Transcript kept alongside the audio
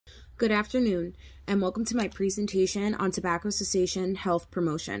Good afternoon, and welcome to my presentation on tobacco cessation health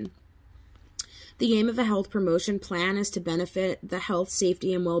promotion. The aim of a health promotion plan is to benefit the health,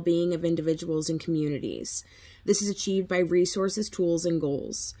 safety, and well-being of individuals and communities. This is achieved by resources, tools, and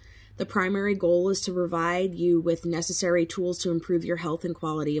goals. The primary goal is to provide you with necessary tools to improve your health and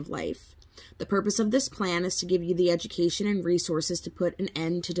quality of life. The purpose of this plan is to give you the education and resources to put an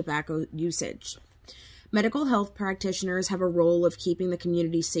end to tobacco usage. Medical health practitioners have a role of keeping the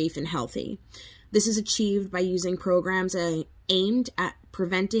community safe and healthy. This is achieved by using programs aimed at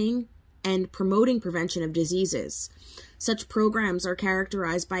preventing and promoting prevention of diseases. Such programs are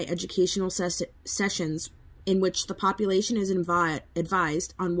characterized by educational sessions in which the population is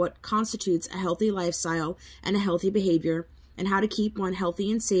advised on what constitutes a healthy lifestyle and a healthy behavior, and how to keep one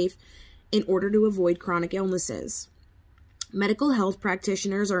healthy and safe in order to avoid chronic illnesses. Medical health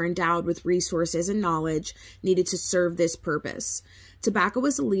practitioners are endowed with resources and knowledge needed to serve this purpose. Tobacco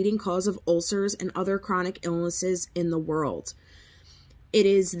is the leading cause of ulcers and other chronic illnesses in the world. It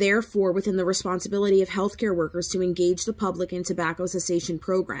is therefore within the responsibility of healthcare workers to engage the public in tobacco cessation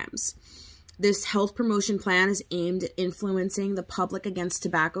programs. This health promotion plan is aimed at influencing the public against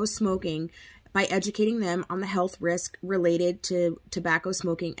tobacco smoking by educating them on the health risk related to tobacco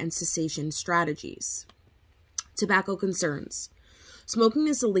smoking and cessation strategies. Tobacco concerns. Smoking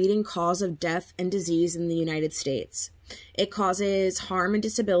is the leading cause of death and disease in the United States. It causes harm and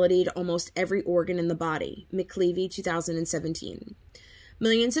disability to almost every organ in the body. McLeavy, 2017.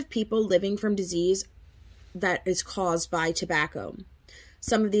 Millions of people living from disease that is caused by tobacco.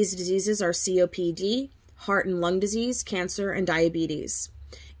 Some of these diseases are COPD, heart and lung disease, cancer, and diabetes.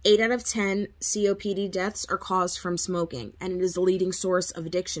 8 out of 10 COPD deaths are caused from smoking, and it is the leading source of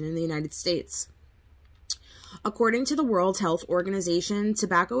addiction in the United States. According to the World Health Organization,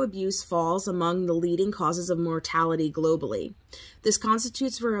 tobacco abuse falls among the leading causes of mortality globally. This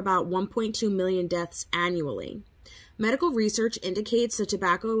constitutes for about 1.2 million deaths annually. Medical research indicates that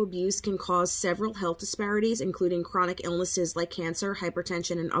tobacco abuse can cause several health disparities, including chronic illnesses like cancer,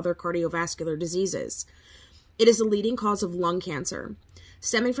 hypertension, and other cardiovascular diseases. It is the leading cause of lung cancer.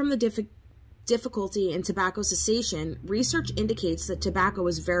 Stemming from the difficulty in tobacco cessation, research indicates that tobacco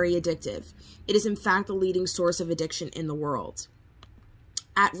is very addictive. It is in fact the leading source of addiction in the world.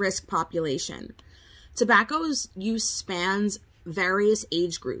 At-risk population. Tobacco's use spans various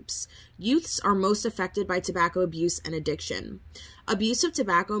age groups. Youths are most affected by tobacco abuse and addiction. Abuse of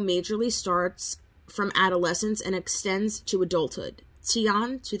tobacco majorly starts from adolescence and extends to adulthood.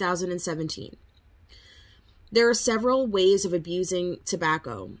 Tian, 2017. There are several ways of abusing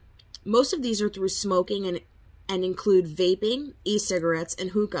tobacco. Most of these are through smoking and include vaping, e-cigarettes,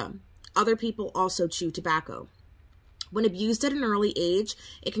 and hookah. Other people also chew tobacco. When abused at an early age,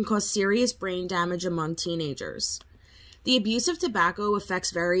 it can cause serious brain damage among teenagers. The abuse of tobacco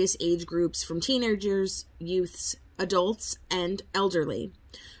affects various age groups from teenagers, youths, adults, and elderly.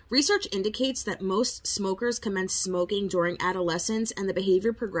 Research indicates that most smokers commence smoking during adolescence and the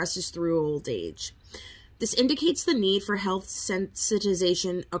behavior progresses through old age. This indicates the need for health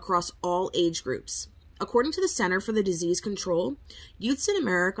sensitization across all age groups. According to the Center for the Disease Control, youths in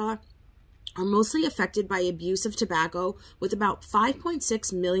America are mostly affected by abuse of tobacco, with about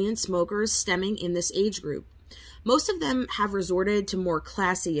 5.6 million smokers stemming in this age group. Most of them have resorted to more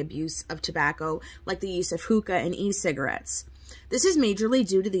classy abuse of tobacco, like the use of hookah and e-cigarettes. This is majorly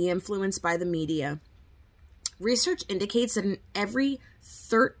due to the influence by the media. Research indicates that in every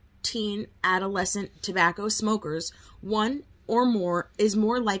 13 adolescent tobacco smokers, one or more is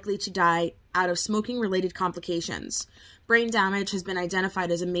more likely to die out of smoking-related complications. Brain damage has been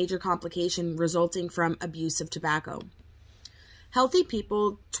identified as a major complication resulting from abuse of tobacco. Healthy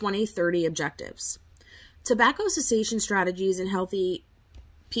People 2030 Objectives. Tobacco cessation strategies in Healthy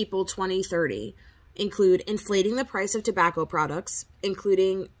People 2030 include inflating the price of tobacco products,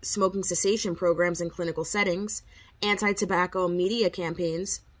 including smoking cessation programs in clinical settings, anti-tobacco media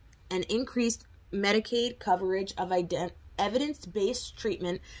campaigns, and increased Medicaid coverage of evidence-based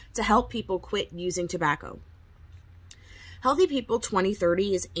treatment to help people quit using tobacco. Healthy People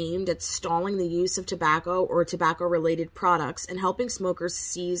 2030 is aimed at stalling the use of tobacco or tobacco-related products and helping smokers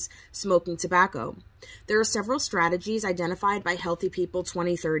cease smoking tobacco. There are several strategies identified by Healthy People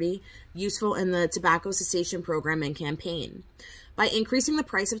 2030 useful in the tobacco cessation program and campaign. By increasing the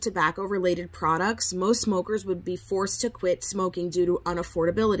price of tobacco-related products, most smokers would be forced to quit smoking due to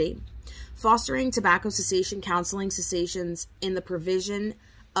unaffordability. Fostering tobacco cessation counseling cessations in the provision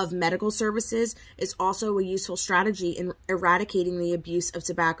of medical services is also a useful strategy in eradicating the abuse of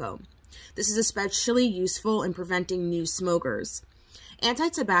tobacco. This is especially useful in preventing new smokers.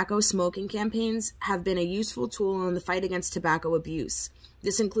 Anti-tobacco smoking campaigns have been a useful tool in the fight against tobacco abuse.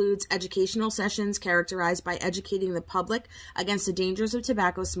 This includes educational sessions characterized by educating the public against the dangers of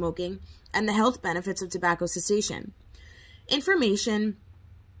tobacco smoking and the health benefits of tobacco cessation. Information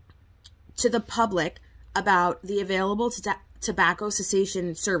to the public about the available tobacco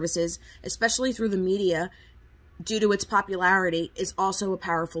cessation services, especially through the media, due to its popularity, is also a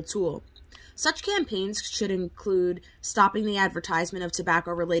powerful tool. Such campaigns should include stopping the advertisement of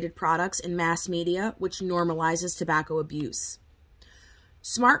tobacco-related products in mass media, which normalizes tobacco abuse.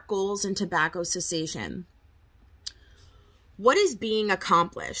 SMART goals in tobacco cessation. What is being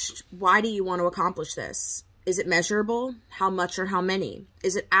accomplished? Why do you want to accomplish this? Is it measurable? How much or how many?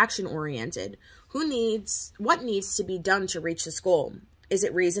 Is it action-oriented? What needs to be done to reach this goal? Is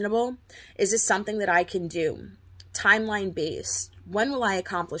it reasonable? Is this something that I can do? Timeline-based. When will I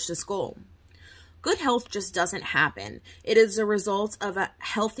accomplish this goal? Good health just doesn't happen. It is a result of a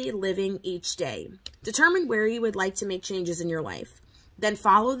healthy living each day. Determine where you would like to make changes in your life. Then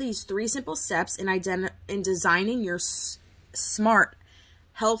follow these 3 simple steps in designing your SMART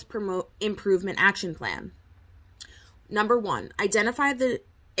health improvement action plan. Number 1, identify the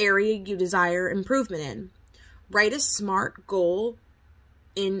area you desire improvement in. Write a SMART goal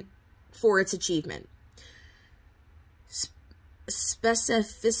for its achievement.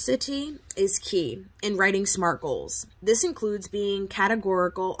 Specificity is key in writing SMART goals. This includes being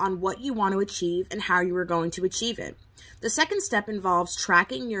categorical on what you want to achieve and how you are going to achieve it. The second step involves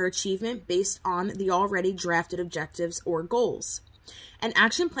tracking your achievement based on the already drafted objectives or goals. An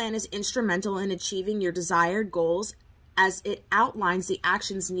action plan is instrumental in achieving your desired goals as it outlines the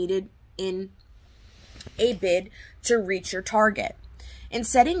actions needed in a bid to reach your target. In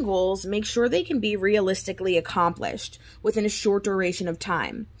setting goals, make sure they can be realistically accomplished within a short duration of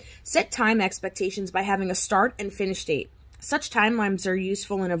time. Set time expectations by having a start and finish date. Such timelines are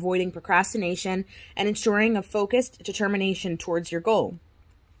useful in avoiding procrastination and ensuring a focused determination towards your goal.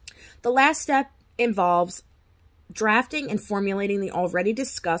 The last step involves drafting and formulating the already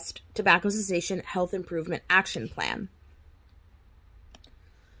discussed tobacco cessation health improvement action plan.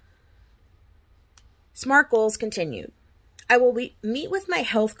 SMART goals continued. I will meet with my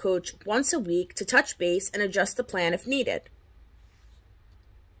health coach once a week to touch base and adjust the plan if needed.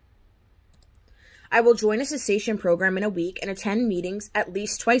 I will join a cessation program in a week and attend meetings at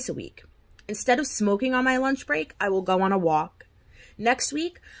least twice a week. Instead of smoking on my lunch break, I will go on a walk. Next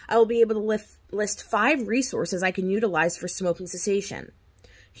week, I will be able to list 5 resources I can utilize for smoking cessation.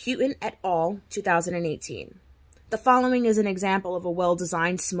 Houghton et al., 2018. The following is an example of a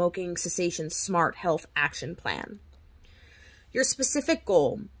well-designed smoking cessation SMART health action plan. Your specific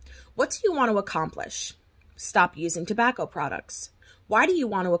goal. What do you want to accomplish? Stop using tobacco products. Why do you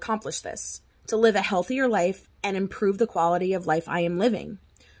want to accomplish this? To live a healthier life and improve the quality of life I am living.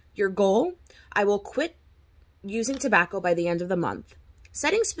 Your goal? I will quit using tobacco by the end of the month.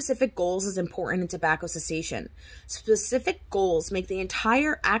 Setting specific goals is important in tobacco cessation. Specific goals make the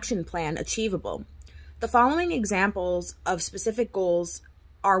entire action plan achievable. The following examples of specific goals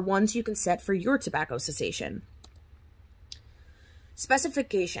are ones you can set for your tobacco cessation.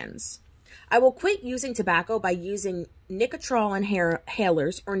 Specifications. I will quit using tobacco by using Nicotrol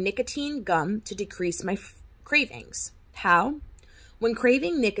inhalers or nicotine gum to decrease my cravings. How? When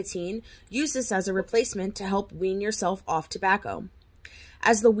craving nicotine, use this as a replacement to help wean yourself off tobacco.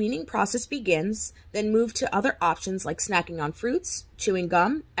 As the weaning process begins, then move to other options like snacking on fruits, chewing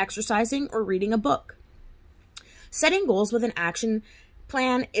gum, exercising, or reading a book. Setting goals with an action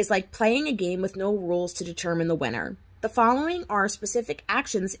plan is like playing a game with no rules to determine the winner. The following are specific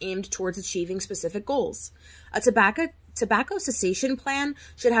actions aimed towards achieving specific goals. A tobacco cessation plan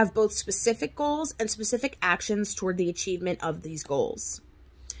should have both specific goals and specific actions toward the achievement of these goals.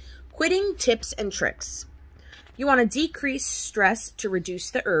 Quitting tips and tricks. You want to decrease stress to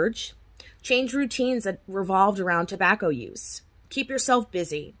reduce the urge. Change routines that revolved around tobacco use. Keep yourself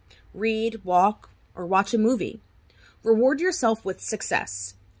busy. Read, walk, or watch a movie. Reward yourself with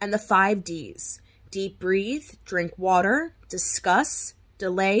success. And the 5 Ds. Deep breathe, drink water, discuss,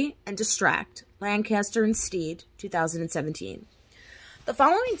 delay, and distract. Lancaster and Steed, 2017. The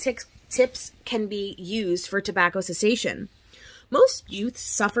following tips can be used for tobacco cessation. Most youths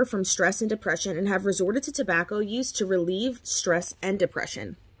suffer from stress and depression and have resorted to tobacco use to relieve stress and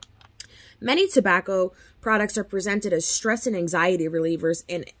depression. Many tobacco products are presented as stress and anxiety relievers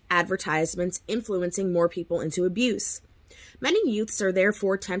in advertisements, influencing more people into abuse. Many youths are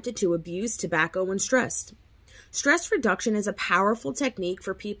therefore tempted to abuse tobacco when stressed. Stress reduction is a powerful technique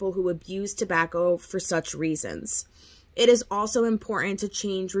for people who abuse tobacco for such reasons. It is also important to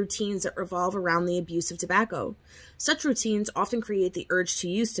change routines that revolve around the abuse of tobacco. Such routines often create the urge to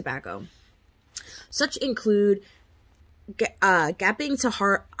use tobacco. Such include gapping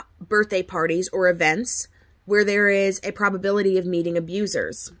to birthday parties or events where there is a probability of meeting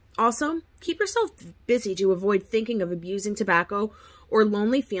abusers. Also, keep yourself busy to avoid thinking of abusing tobacco or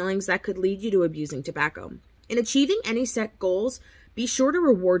lonely feelings that could lead you to abusing tobacco. In achieving any set goals, be sure to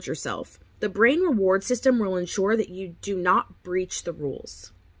reward yourself. The brain reward system will ensure that you do not breach the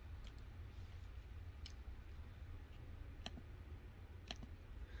rules.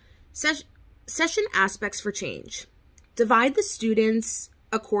 Session aspects for change. Divide the students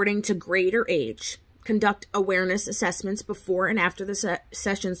according to grade or age. Conduct awareness assessments before and after the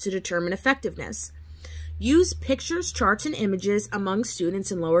sessions to determine effectiveness. Use pictures, charts, and images among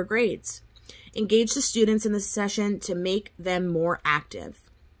students in lower grades. Engage the students in the session to make them more active.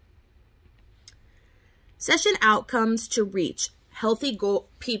 Session outcomes to reach Healthy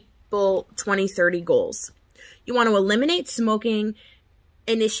People 2030 goals. You want to eliminate smoking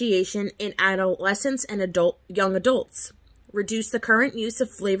initiation in adolescents and young adults. Reduce the current use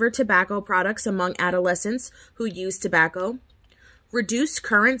of flavored tobacco products among adolescents who use tobacco. Reduce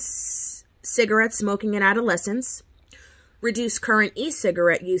current cigarette smoking in adolescents. Reduce current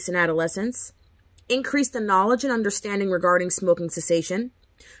e-cigarette use in adolescents. Increase the knowledge and understanding regarding smoking cessation.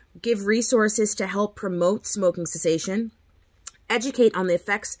 Give resources to help promote smoking cessation. Educate on the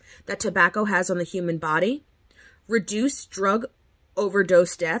effects that tobacco has on the human body. Reduce drug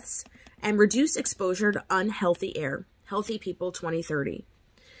overdose deaths. And reduce exposure to unhealthy air. Healthy People 2030.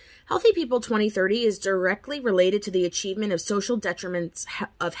 Healthy People 2030 is directly related to the achievement of social detriments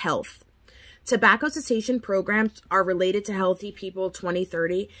of health. Tobacco cessation programs are related to Healthy People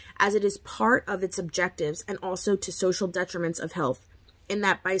 2030 as it is part of its objectives and also to social detriments of health, in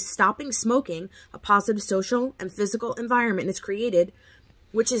that by stopping smoking, a positive social and physical environment is created,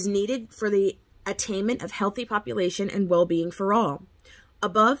 which is needed for the attainment of healthy population and well-being for all.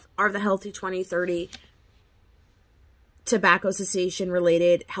 Above are the Healthy 2030 tobacco cessation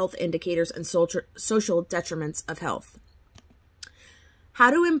related health indicators and social detriments of health. How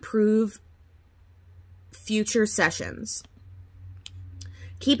to improve future sessions.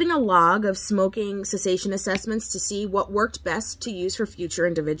 Keeping a log of smoking cessation assessments to see what worked best to use for future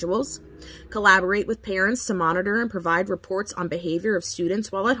individuals. Collaborate with parents to monitor and provide reports on behavior of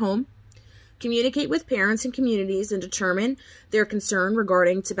students while at home. Communicate with parents and communities and determine their concern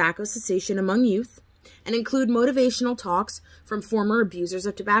regarding tobacco cessation among youth. And include motivational talks from former abusers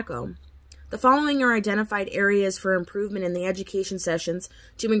of tobacco. The following are identified areas for improvement in the education sessions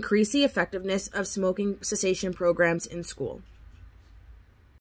to increase the effectiveness of smoking cessation programs in school.